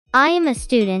I am a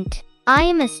student. I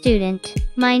am a student.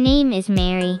 My name is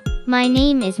Mary. My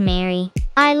name is Mary.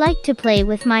 I like to play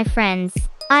with my friends.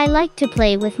 I like to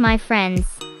play with my friends.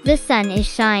 The sun is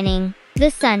shining.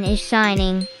 The sun is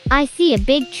shining. I see a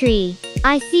big tree.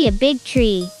 I see a big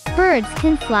tree. Birds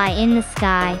can fly in the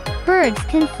sky. Birds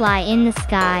can fly in the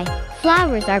sky.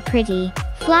 Flowers are pretty.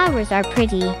 Flowers are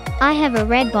pretty. I have a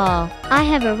red ball. I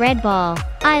have a red ball.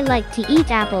 I like to eat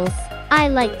apples. I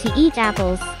like to eat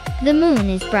apples. The moon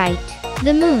is bright.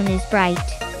 The moon is bright.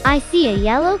 I see a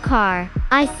yellow car.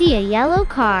 I see a yellow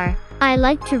car. I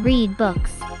like to read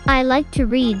books. I like to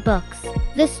read books.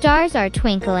 The stars are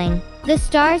twinkling. The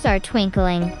stars are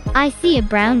twinkling. I see a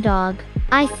brown dog.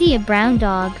 I see a brown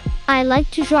dog. I like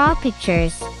to draw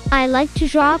pictures. I like to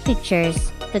draw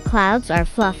pictures. The clouds are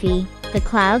fluffy. The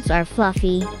clouds are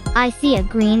fluffy. I see a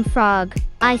green frog.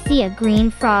 I see a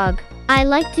green frog. I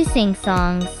like to sing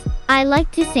songs. I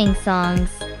like to sing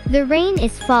songs. The rain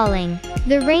is falling.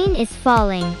 The rain is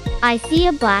falling. I see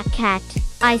a black cat.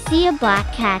 I see a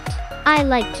black cat. I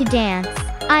like to dance.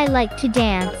 I like to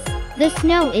dance. The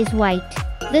snow is white.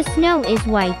 The snow is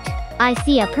white. I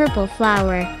see a purple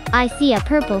flower. I see a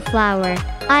purple flower.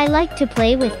 I like to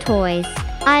play with toys.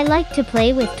 I like to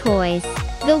play with toys.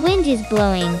 The wind is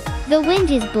blowing. The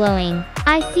wind is blowing.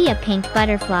 I see a pink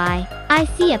butterfly. I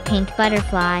see a pink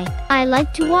butterfly. I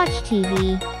like to watch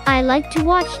TV. I like to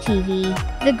watch TV.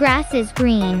 The grass is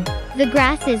green. The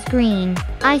grass is green.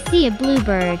 I see a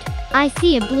bluebird. I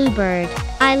see a bluebird.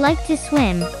 I like to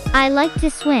swim. I like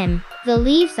to swim. The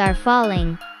leaves are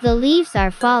falling. The leaves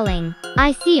are falling.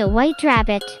 I see a white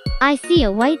rabbit. I see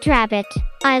a white rabbit.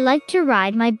 I like to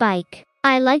ride my bike.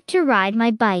 I like to ride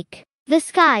my bike. The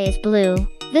sky is blue.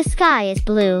 The sky is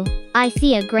blue. I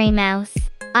see a gray mouse.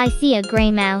 I see a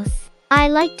gray mouse. I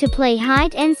like to play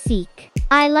hide and seek.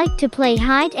 I like to play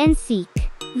hide and seek.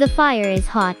 The fire is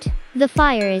hot. The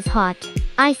fire is hot.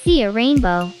 I see a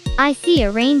rainbow. I see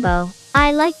a rainbow.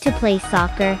 I like to play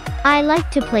soccer. I like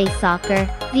to play soccer.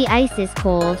 The ice is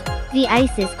cold. The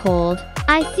ice is cold.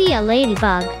 I see a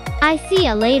ladybug. I see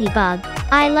a ladybug.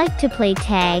 I like to play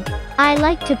tag. I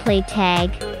like to play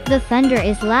tag. The thunder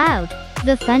is loud.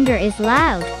 The thunder is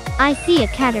loud. I see a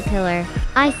caterpillar.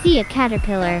 I see a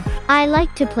caterpillar. I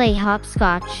like to play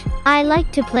hopscotch. I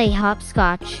like to play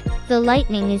hopscotch. The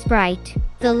lightning is bright.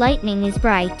 The lightning is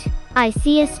bright. I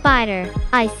see a spider.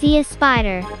 I see a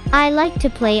spider. I like to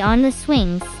play on the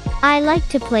swings. I like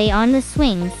to play on the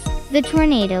swings. The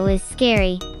tornado is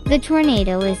scary. The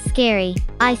tornado is scary.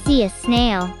 I see a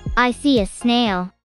snail. I see a snail.